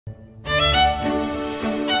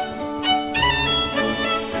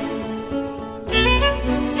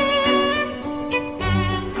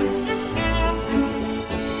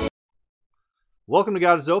Welcome to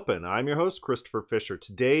God is Open. I'm your host, Christopher Fisher.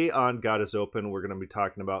 Today on God is Open, we're going to be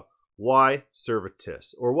talking about why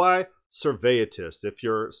Servetus, or why Servetus, if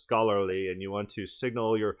you're scholarly and you want to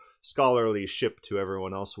signal your scholarlyship to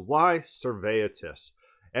everyone else. Why Servetus?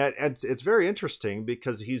 And it's very interesting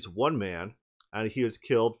because he's one man, and he was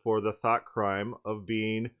killed for the thought crime of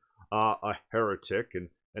being a heretic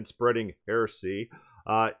and spreading heresy.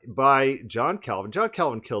 By John Calvin. John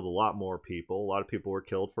Calvin killed a lot more people. A lot of people were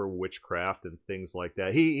killed for witchcraft and things like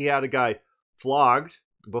that. He had a guy flogged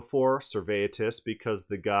before Servetus because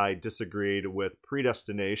the guy disagreed with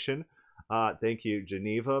predestination. Thank you,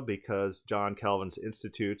 Geneva, because John Calvin's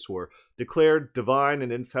institutes were declared divine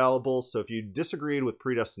and infallible. So if you disagreed with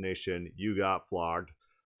predestination, you got flogged.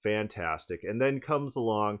 Fantastic. And then comes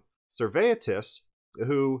along Servetus,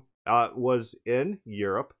 who was in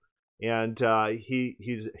Europe. And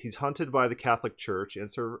he's hunted by the Catholic Church, and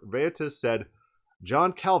Servetus said,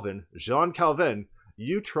 Jean Calvin,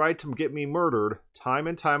 you tried to get me murdered time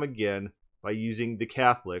and time again by using the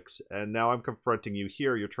Catholics, and now I'm confronting you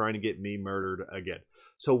here. You're trying to get me murdered again.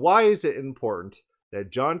 So why is it important that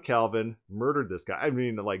John Calvin murdered this guy? I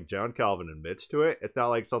mean, like, John Calvin admits to it. It's not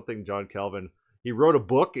like something John Calvin, he wrote a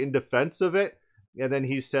book in defense of it. And then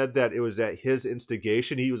he said that it was at his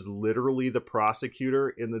instigation. He was literally the prosecutor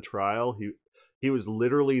in the trial. He was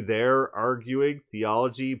literally there arguing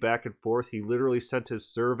theology back and forth. He literally sent his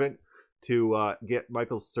servant to get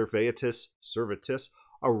Michael Servetus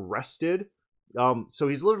arrested. So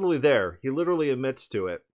he's literally there. He literally admits to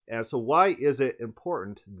it. And so why is it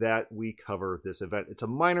important that we cover this event? It's a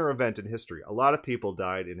minor event in history. A lot of people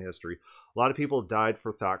died in history. A lot of people died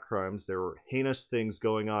for thought crimes. There were heinous things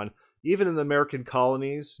going on. Even in the American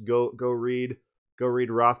colonies, go read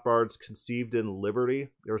Rothbard's Conceived in Liberty.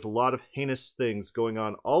 There's a lot of heinous things going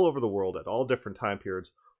on all over the world at all different time periods.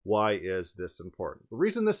 Why is this important? The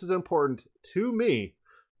reason this is important to me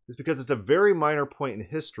is because it's a very minor point in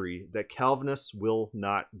history that Calvinists will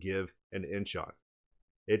not give an inch on.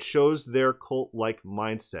 It shows their cult-like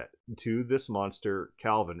mindset to this monster,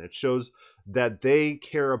 Calvin. It shows that they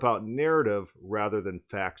care about narrative rather than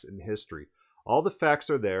facts in history. All the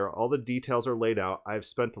facts are there. All the details are laid out. I've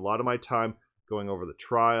spent a lot of my time going over the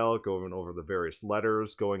trial, going over the various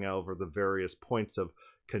letters, going over the various points of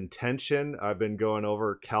contention. I've been going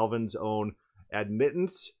over Calvin's own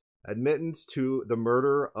admittance to the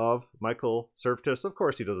murder of Michael Servetus. Of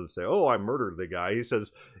course, he doesn't say, oh, I murdered the guy. He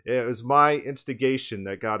says, it was my instigation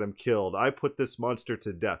that got him killed. I put this monster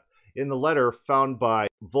to death. In the letter found by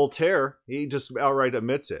Voltaire, he just outright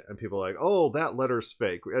admits it. And people are like, oh, that letter's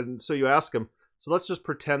fake. And so you ask him, so let's just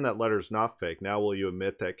pretend that letter's not fake. Now will you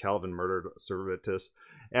admit that Calvin murdered Servetus?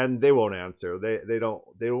 And they won't answer. They don't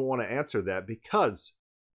want to answer that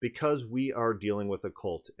because we are dealing with a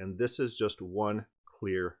cult. And this is just one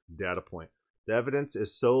clear data point. The evidence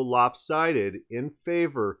is so lopsided in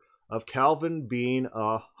favor of Calvin being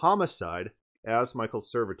a homicide, as Michael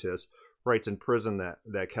Servetus writes in prison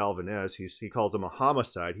that Calvin is. He calls him a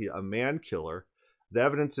homicide, a man killer. The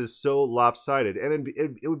evidence is so lopsided. And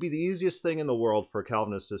it would be the easiest thing in the world for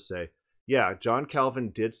Calvinists to say, yeah, John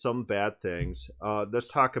Calvin did some bad things. Let's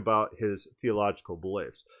talk about his theological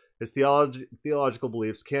beliefs. His theological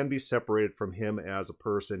beliefs can be separated from him as a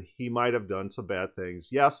person. He might have done some bad things.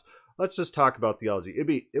 Yes, let's just talk about theology.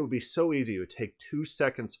 It would be so easy. It would take 2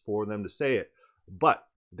 seconds for them to say it. But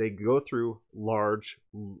they go through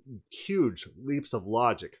huge leaps of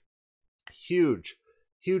logic, huge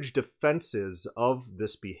defenses of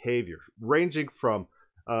this behavior, ranging from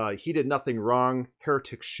he did nothing wrong,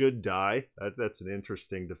 heretics should die. That's an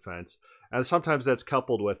interesting defense. And sometimes that's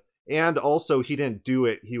coupled with, and also he didn't do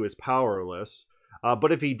it, he was powerless.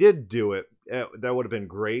 But if he did do it, that would have been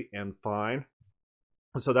great and fine.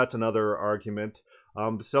 So that's another argument.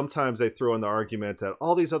 Sometimes they throw in the argument that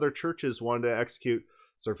all these other churches wanted to execute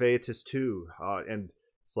Servetus too, and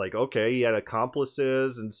it's like, okay, he had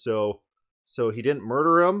accomplices, and so he didn't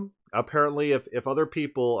murder him. Apparently, if other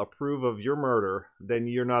people approve of your murder, then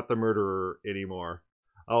you're not the murderer anymore.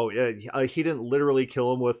 Oh, yeah, he didn't literally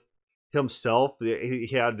kill him with himself. He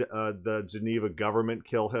had the Geneva government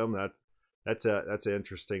kill him. That's an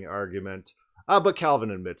interesting argument. But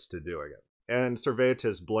Calvin admits to doing it, and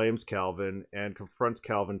Servetus blames Calvin and confronts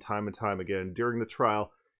Calvin time and time again during the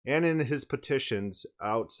trial and in his petitions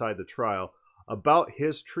outside the trial about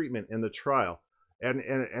his treatment in the trial. And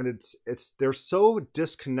it's they're so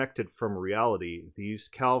disconnected from reality, these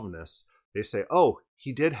Calvinists. They say, oh,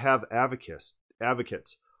 he did have advocates.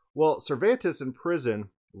 Well, Servetus in prison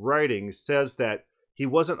writing says that he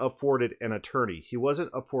wasn't afforded an attorney. He wasn't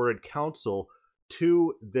afforded counsel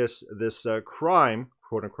to this crime,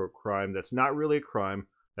 quote unquote crime, that's not really a crime,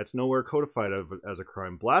 That's nowhere codified as a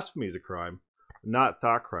crime. Blasphemy is a crime, not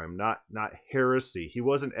thought crime, not heresy. He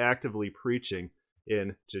wasn't actively preaching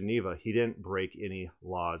in Geneva. He didn't break any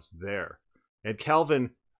laws there. And Calvin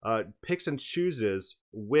picks and chooses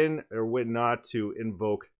when or when not to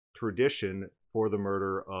invoke tradition for the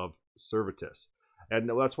murder of Servetus. And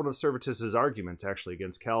that's one of Servetus's arguments, actually,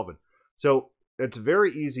 against Calvin. So it's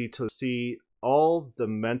very easy to see all the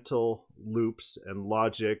mental loops and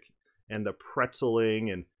logic and the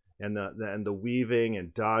pretzeling and the weaving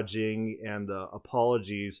and dodging and the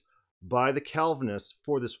apologies by the Calvinists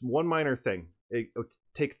for this one minor thing. It would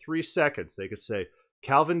take 3 seconds. They could say,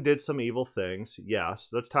 Calvin did some evil things. Yes,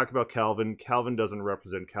 let's talk about Calvin. Calvin doesn't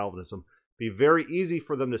represent Calvinism. Be very easy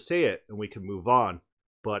for them to say it and we can move on,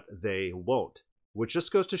 but they won't. Which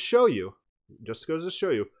just goes to show you,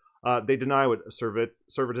 they deny what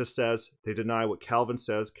Servetus says. They deny what Calvin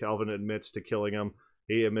says. Calvin admits to killing him.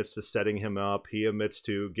 He admits to setting him up. He admits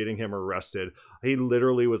to getting him arrested. He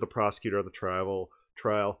literally was the prosecutor of the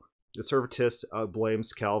trial. Servetus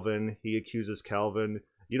blames Calvin. He accuses Calvin.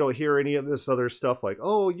 You don't hear any of this other stuff like,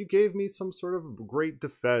 oh, you gave me some sort of great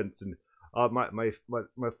defense. And my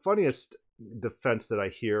funniest defense that I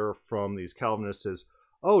hear from these Calvinists is,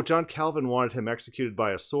 oh, John Calvin wanted him executed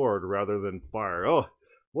by a sword rather than fire. Oh,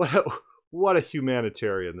 what a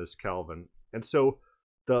humanitarian, this Calvin. And so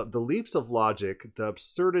the leaps of logic, the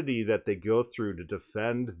absurdity that they go through to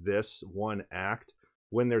defend this one act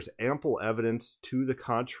when there's ample evidence to the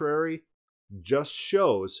contrary, just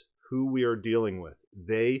shows who we are dealing with.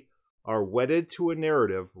 They are wedded to a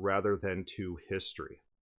narrative rather than to history.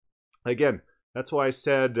 Again, that's why I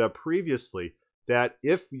said previously that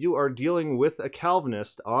if you are dealing with a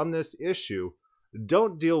Calvinist on this issue,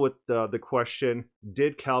 don't deal with the question,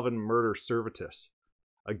 did Calvin murder Servetus?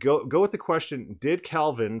 Go with the question, did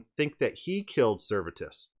Calvin think that he killed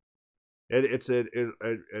Servetus?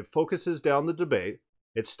 It focuses down the debate.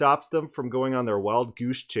 It stops them from going on their wild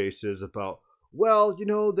goose chases about, well,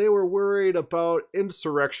 they were worried about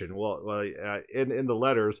insurrection. Well, in the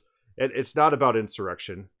letters, it's not about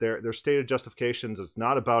insurrection. Their stated justifications, it's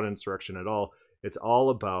not about insurrection at all. It's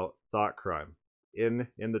all about thought crime in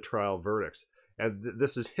the trial verdicts. And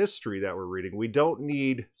this is history that we're reading. We don't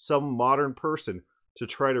need some modern person to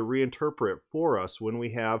try to reinterpret for us when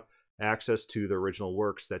we have access to the original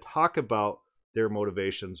works that talk about their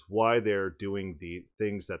motivations, why they're doing the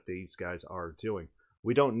things that these guys are doing.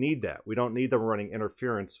 We don't need that. We don't need them running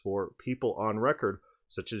interference for people on record,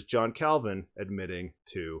 such as John Calvin admitting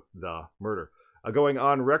to the murder. Going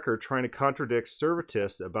on record trying to contradict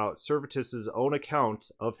Servetus about Servetus's own account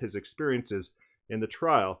of his experiences in the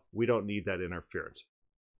trial. We don't need that interference.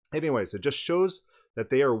 Anyways, it just shows that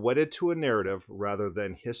they are wedded to a narrative rather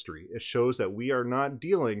than history. It shows that we are not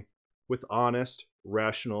dealing with honest,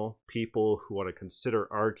 rational people who want to consider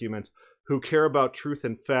arguments, who care about truth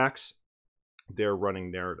and facts. They're running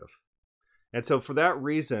narrative. And so for that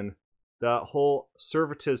reason, the whole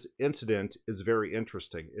Servetus incident is very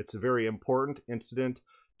interesting. It's a very important incident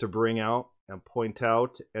to bring out and point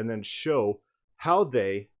out and then show how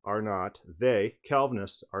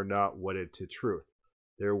Calvinists are not wedded to truth.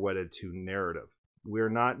 They're wedded to narrative. We're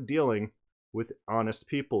not dealing with honest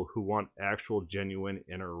people who want actual genuine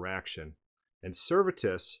interaction. And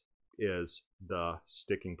Servetus is the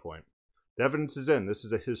sticking point. The evidence is in. This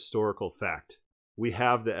is a historical fact. We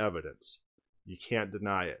have the evidence. You can't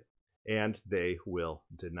deny it. And they will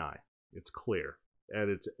deny. It's clear.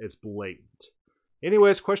 And it's blatant.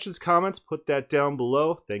 Anyways, questions, comments, put that down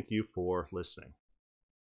below. Thank you for listening.